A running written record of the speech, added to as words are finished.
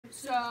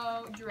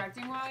So,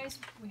 directing-wise,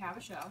 we have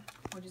a show,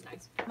 which is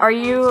nice. Are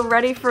you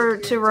ready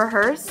to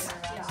rehearse?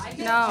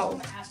 No.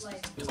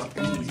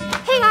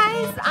 Hey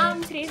guys,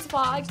 today's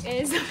vlog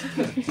is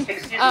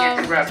Excuse the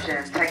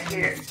interruption. Thank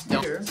you.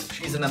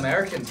 She's an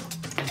American,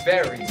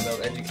 very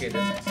well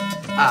educated.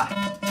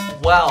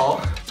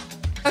 Well.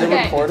 Okay. Is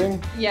it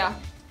recording? Yeah.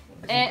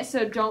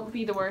 So don't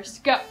be the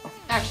worst. Go.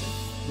 Action.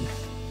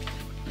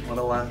 What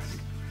a laugh.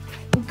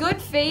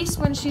 Good face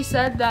when he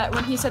said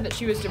that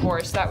she was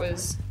divorced. That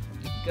was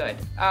good.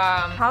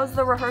 How's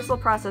the rehearsal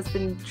process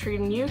been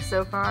treating you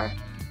so far?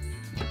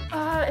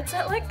 it's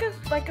at like a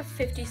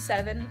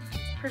 57%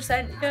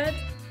 good.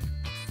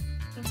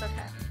 It's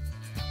okay.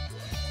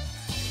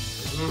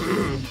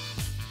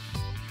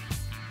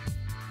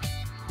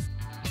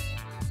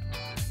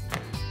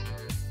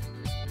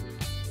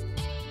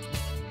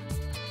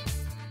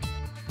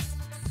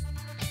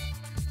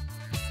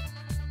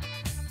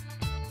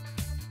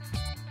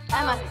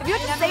 Emma, if you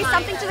had to say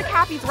something to the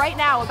Cappies right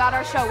now about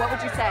our show, what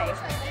would you say?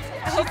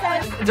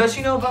 Does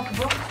she know about the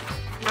book?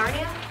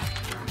 Narnia?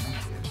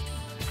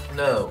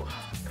 No,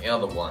 the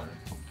other one.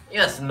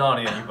 Yes,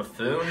 Narnia, you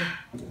buffoon.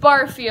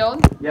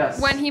 Barfield.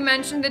 Yes. When he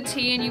mentioned the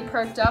T and you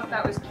perked up,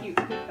 that was cute.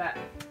 Keep that.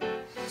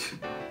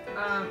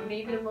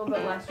 Maybe a little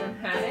bit less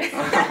dramatic.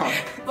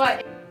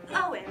 But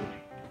Owen,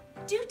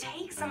 do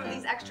take some of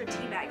these extra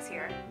tea bags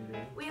here.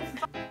 We have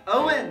fun.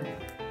 Owen!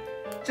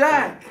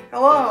 Jack!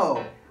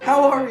 Hello!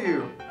 How are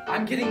you?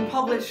 I'm getting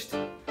published.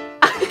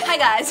 Hi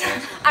guys,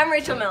 I'm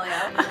Rachel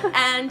Milio,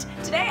 and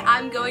today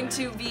I'm going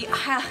to be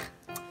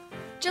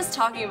just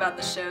talking about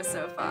the show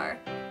so far.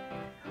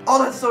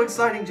 Oh, that's so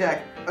exciting,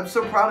 Jack. I'm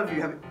so proud of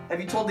you. Have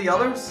you told the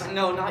others?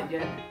 No, not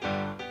yet.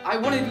 I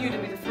wanted you to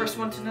be the first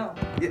one to know.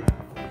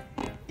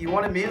 You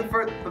wanted me the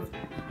first?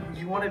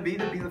 You wanted me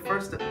to be the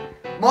first to...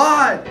 Come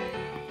on!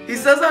 He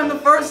says I'm the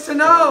first to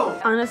know!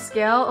 On a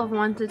scale of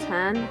 1 to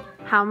 10,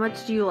 how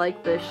much do you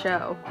like this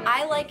show?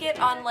 I like it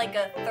on like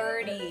a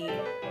 30.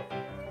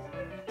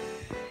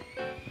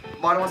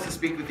 Vaughn wants to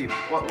speak with you.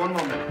 One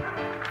moment.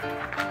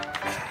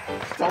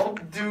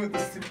 Don't do the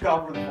stupid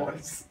opera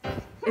voice.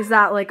 Is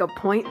that like a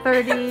 .30?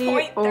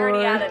 .30 or...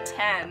 out of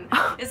 10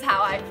 is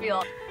how I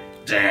feel.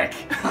 Jack.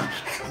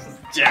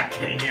 Jack,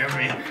 can you hear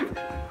me?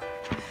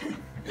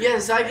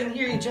 Yes, I can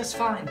hear you just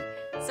fine.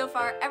 So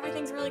far,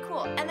 everything's really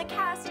cool, and the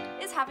cast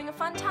is having a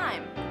fun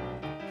time.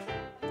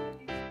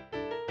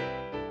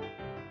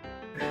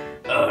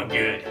 Oh,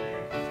 good.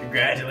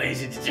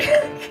 Congratulations,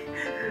 Jack.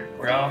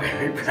 We're all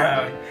very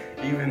proud,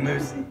 even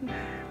Lucy.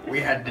 We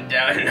had to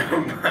doubt in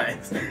our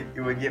minds it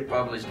would get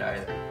published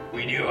either.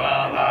 We knew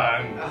all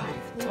along.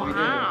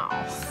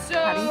 wow. So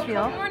How do you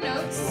feel? More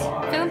notes.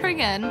 Feeling pretty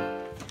good.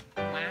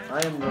 I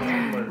am the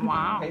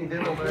Wow. Hey,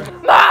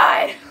 Diddleman.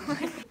 Bye!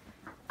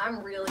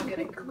 I'm really good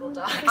at Google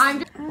Docs.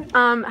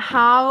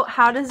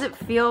 How does it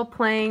feel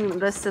playing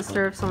the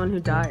sister of someone who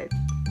died?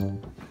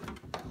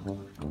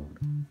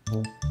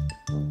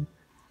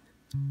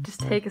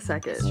 Just take a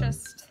second. It's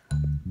just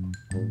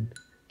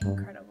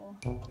incredible.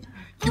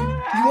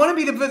 You want to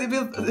be the...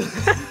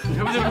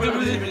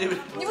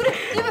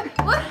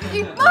 What?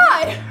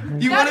 Why?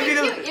 You want to be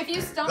the... If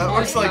you stumble, That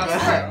works like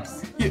that.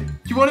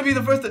 You want to be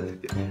the first to...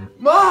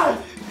 Mom!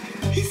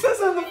 He says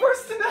I'm the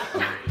first to know!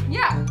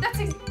 Yeah, that's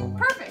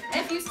perfect.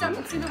 If you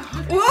stumble, see the...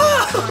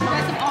 Whoa!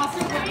 That's an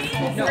awesome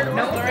way. No,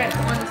 Lorette,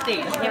 on the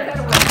stage.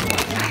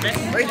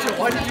 Rachel,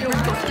 why did you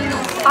bring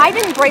Tostitos? I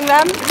didn't bring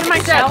them.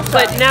 Myself,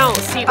 but no,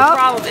 see, the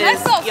problem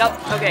is,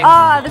 okay.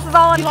 This is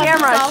all on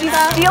camera. She's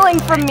stealing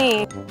from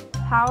me.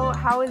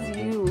 How is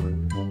you?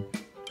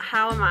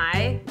 How am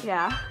I?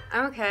 Yeah.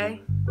 I'm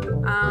okay.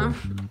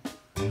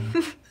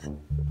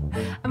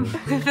 I'm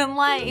living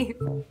life.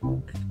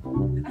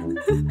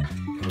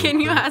 Can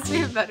you ask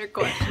me a better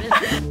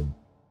question?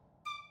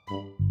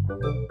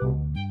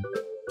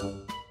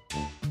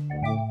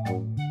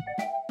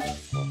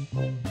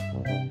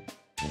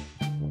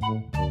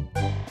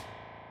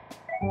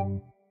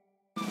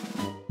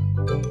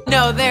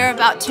 No, they're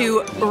about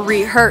to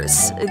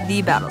rehearse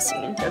the battle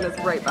scene. Jenna's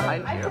right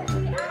behind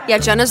you. Yeah,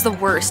 Jenna's the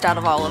worst out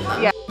of all of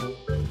them. Yeah.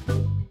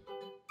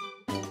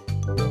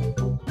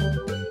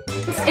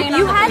 If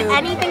you had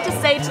anything to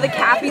say to the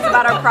Cappies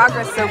about our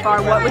progress so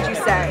far, what would you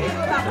say?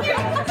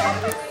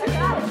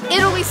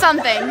 It'll be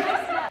something.